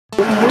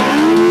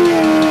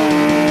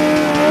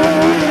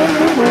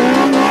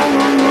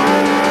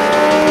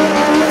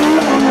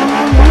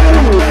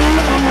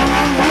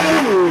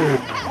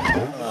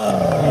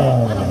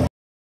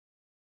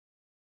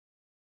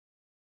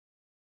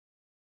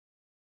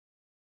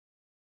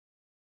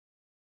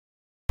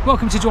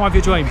Welcome to Drive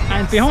Your Dream,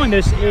 and behind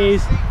us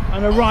is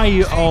an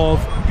array of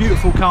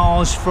beautiful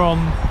cars from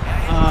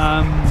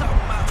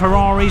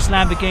Ferraris,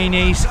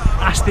 Lamborghinis,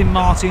 Aston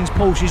Martins,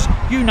 Porsches,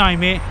 you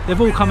name it,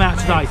 they've all come out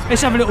today.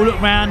 Let's have a little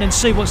look around and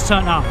see what's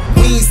turned up.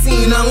 We ain't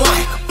seen nothing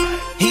like him.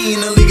 He in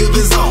a league of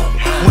his own.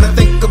 When I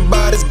think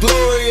about his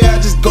glory, I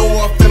just go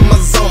off in my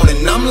zone.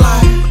 And I'm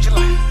like,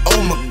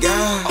 oh my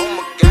God, oh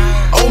my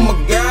God, oh my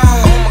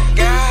God, oh my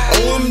God,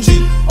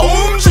 OMG,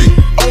 OMG,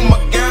 oh my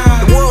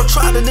God. The world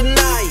tried to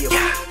deny him,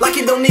 like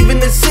he don't even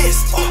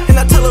exist. And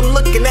I tell him,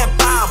 look in that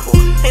Bible,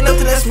 ain't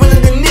nothing that's realer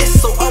than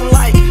this. So I'm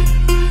like,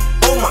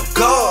 oh my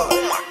God,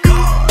 oh my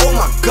God, oh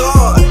my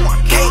God,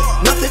 can't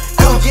nothing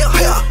come here.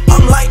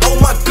 I'm like, oh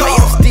my God,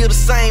 I'm still the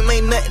same,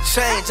 ain't nothing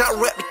changed. I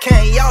rap the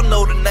cane, y'all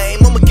know the name.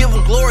 I'ma give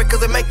him glory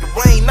cause they make it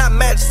rain. Not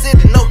Magic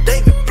City, no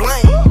David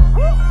Blaine.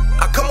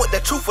 I come with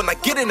that truth when I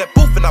get in that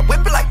booth and I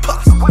whip it like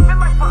puss.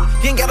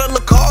 You ain't gotta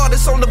look hard,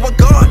 it's only one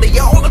God, they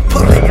all in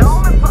puff. They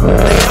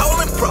all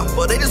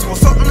improper, they just want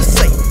something to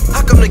say.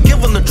 How come they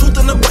give them the truth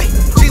in the way?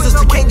 Jesus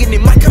the king and he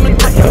might come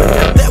today.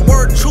 That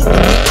word truth,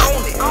 we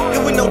own it.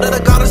 And we know that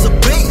our God is a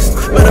beast.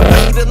 Better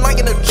pay the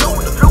lion of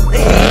Judah, and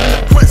he even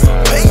the prince of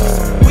peace.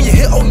 When you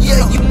hear, oh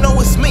yeah, you know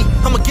it's me.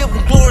 I'ma give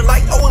him glory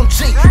like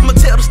OMG. I'ma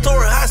tell the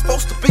story how it's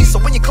supposed to be. So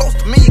when you're close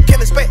to me, you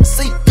can't expect to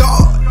see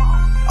God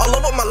all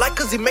over my life,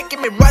 cause he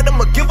making me right.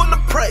 I'ma give him the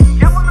praise.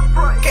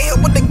 Can't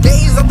help but the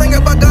gaze, I think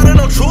about God and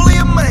I'm truly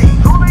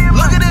amazed.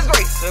 Look at his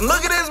grace and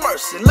look at his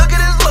mercy, look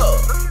at his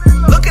love.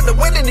 Look at the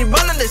way that he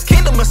running his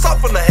kingdom and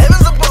soft from the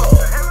heavens above.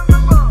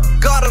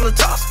 God on the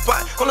top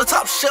spot, on the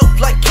top shelf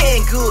like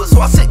canned goods.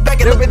 So I sit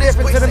back and look at this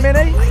different to the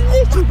Mini?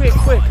 A little bit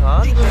quicker.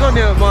 It was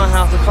only at my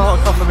house a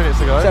couple of minutes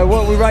ago. So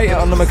what we rate it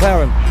on the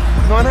McLaren?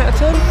 9 out of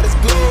 10? His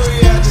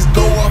glory, I just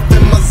go off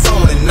in my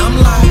zone and I'm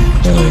like,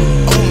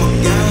 oh my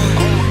God,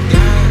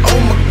 oh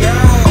my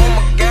God, oh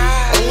my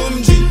God,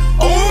 OMG,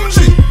 OMG,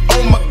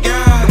 oh my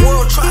God. The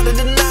world tried to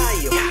deny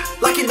him,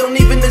 like he don't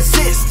even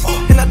exist.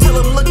 And I tell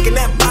him, look in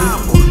that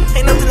Bible,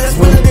 ain't nothing that's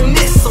realer than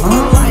this. So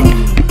I'm like,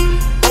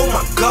 oh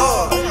my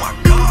God, oh my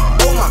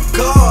God, oh my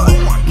God,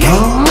 ain't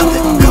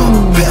nothing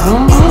compare.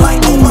 I'm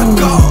like, oh my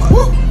God.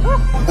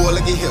 Boy,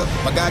 look at here,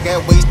 my God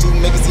got ways to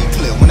make it see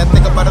clear. When I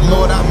think about the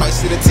Lord, I might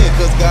shed a tear,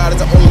 cause God is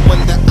the only one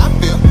that I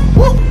feel.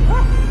 Woo!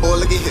 Boy,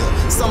 look at here,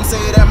 some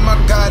say that my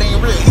God ain't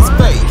real, he's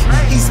fake,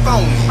 he's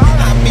phony.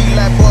 I be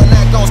like, boy,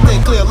 not gon' stay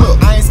clear. Look,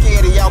 I ain't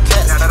scared of y'all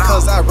cats,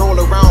 cause I roll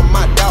around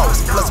my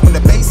dogs. Plus when the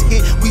bass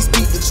hit, we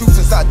speak the truth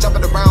and start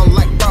jumping around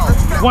like dogs.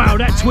 Wow,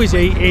 that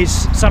Twizy is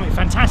something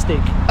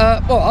fantastic.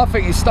 Well, I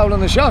think he's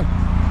stolen the show.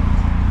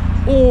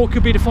 Or it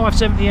could be the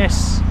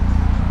 570S.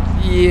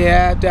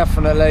 Yeah,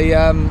 definitely.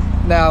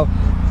 Now,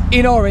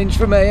 in orange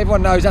for me,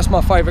 everyone knows that's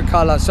my favourite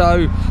colour,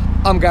 so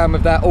I'm going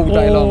with that all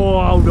day long.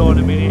 Oh, hold on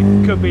a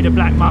minute. Could be the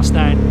black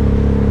Mustang.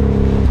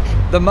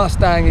 The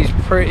Mustang is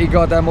pretty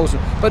goddamn awesome.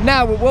 But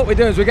now what we're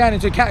doing is we're going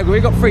into a category.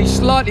 We've got 3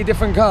 slightly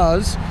different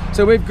cars.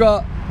 So we've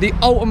got the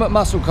ultimate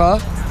muscle car,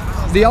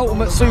 the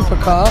ultimate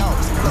supercar,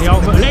 the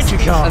ultimate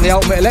electric car, and the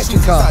ultimate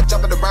electric car.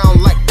 Jumping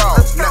around like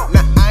dogs. Now,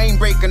 I ain't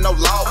breaking no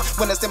law.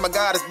 When I say my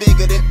God is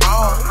bigger than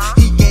all,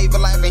 he gave a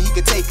life and he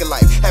could take a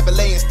life. Have it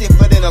laying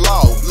stiffer than a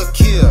law. Look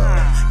here,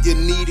 you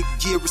need to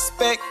give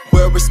respect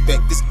where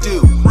respect is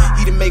due.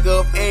 He the maker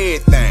of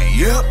everything.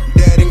 Yep,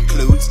 that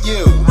includes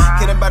you.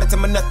 Can't nobody tell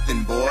me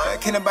nothing, boy.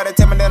 Can't nobody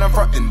tell me that I'm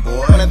frontin',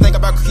 boy. When I think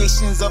about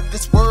creations of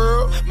this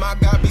world, my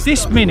God be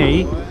this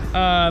Mini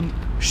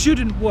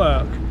shouldn't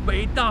work, but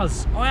it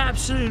does. I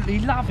absolutely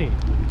love it.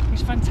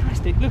 It's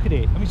fantastic. Look at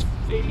it. I mean, it's,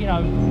 you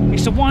know,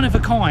 it's a one of a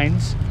kind.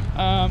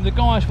 The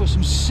guys put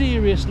some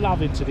serious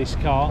love into this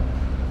car.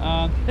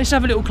 Let's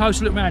have a little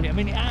closer look around it. I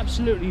mean, it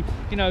absolutely,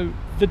 you know,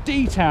 the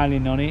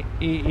detailing on it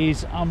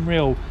is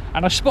unreal.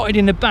 And I spotted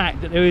in the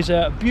back that there is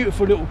a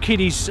beautiful little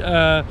kiddies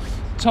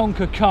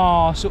Tonka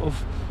car, sort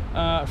of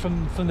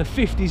from the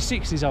 50s,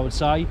 60s, I would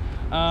say.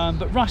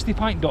 But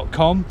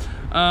rustypaint.com,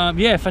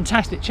 yeah,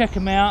 fantastic. Check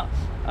them out.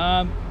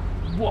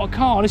 What a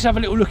car. Let's have a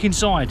little look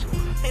inside.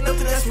 Ain't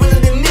nothing that's realer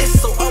than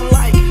this, so I'm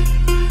like,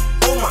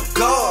 oh my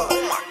God,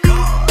 oh my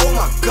God, oh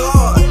my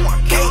God, oh my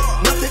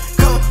God. Ain't nothing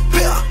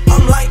compare.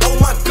 I'm like, oh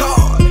my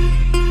God.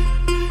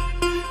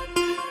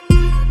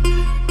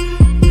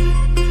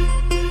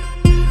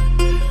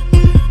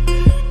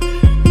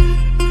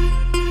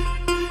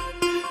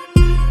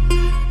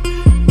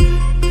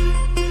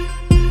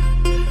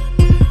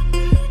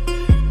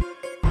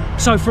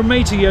 So from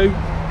me to you,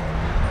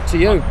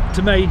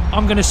 to me,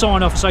 I'm going to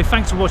sign off. So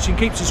thanks for watching,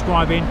 keep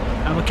subscribing,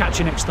 and we'll catch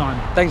you next time.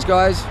 Thanks,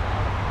 guys.